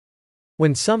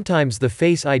When sometimes the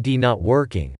Face ID not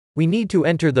working, we need to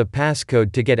enter the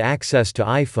passcode to get access to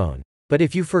iPhone, but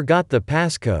if you forgot the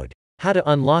passcode, how to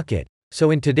unlock it?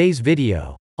 So in today's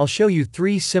video, I'll show you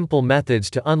 3 simple methods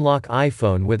to unlock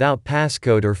iPhone without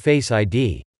passcode or Face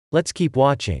ID. Let's keep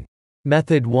watching.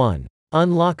 Method 1.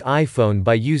 Unlock iPhone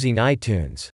by using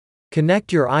iTunes.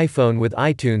 Connect your iPhone with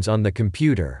iTunes on the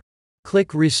computer.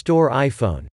 Click Restore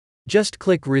iPhone. Just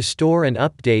click Restore and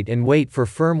Update and wait for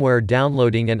firmware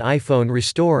downloading and iPhone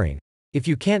restoring. If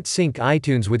you can't sync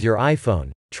iTunes with your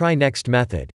iPhone, try next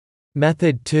method.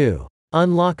 Method 2.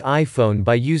 Unlock iPhone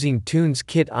by using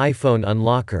TunesKit iPhone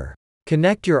Unlocker.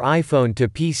 Connect your iPhone to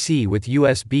PC with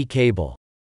USB cable.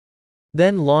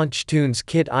 Then launch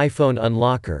TunesKit iPhone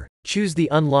Unlocker, choose the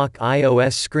Unlock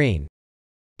iOS screen.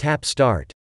 Tap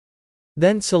Start.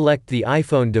 Then select the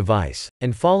iPhone device,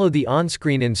 and follow the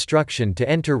on-screen instruction to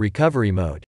enter recovery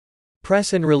mode.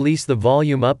 Press and release the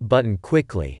volume up button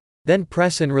quickly, then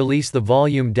press and release the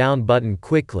volume down button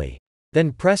quickly,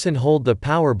 then press and hold the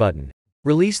power button.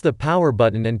 Release the power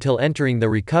button until entering the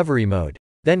recovery mode,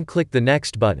 then click the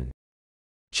next button.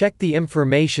 Check the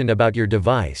information about your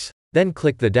device, then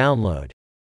click the download.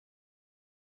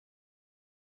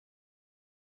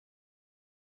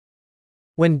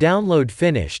 When download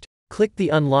finished, click the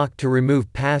unlock to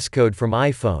remove passcode from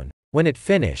iPhone. When it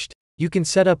finished, you can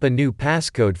set up a new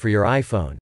passcode for your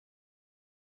iPhone.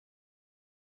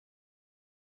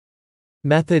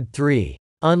 Method 3.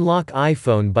 Unlock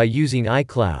iPhone by using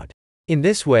iCloud. In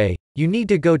this way, you need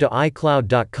to go to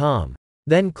iCloud.com,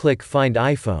 then click Find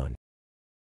iPhone,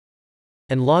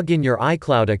 and log in your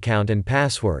iCloud account and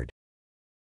password.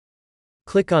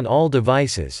 Click on All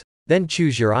Devices, then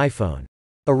choose your iPhone.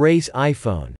 Erase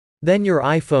iPhone. Then your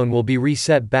iPhone will be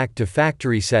reset back to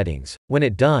factory settings. When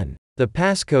it done, the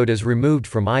passcode is removed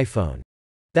from iPhone.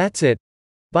 That's it.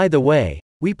 By the way,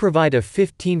 we provide a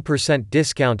 15%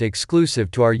 discount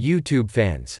exclusive to our YouTube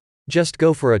fans. Just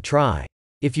go for a try.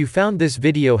 If you found this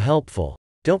video helpful,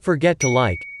 don't forget to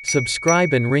like,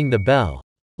 subscribe and ring the bell.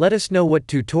 Let us know what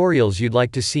tutorials you'd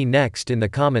like to see next in the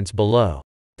comments below.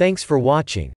 Thanks for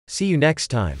watching. See you next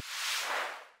time.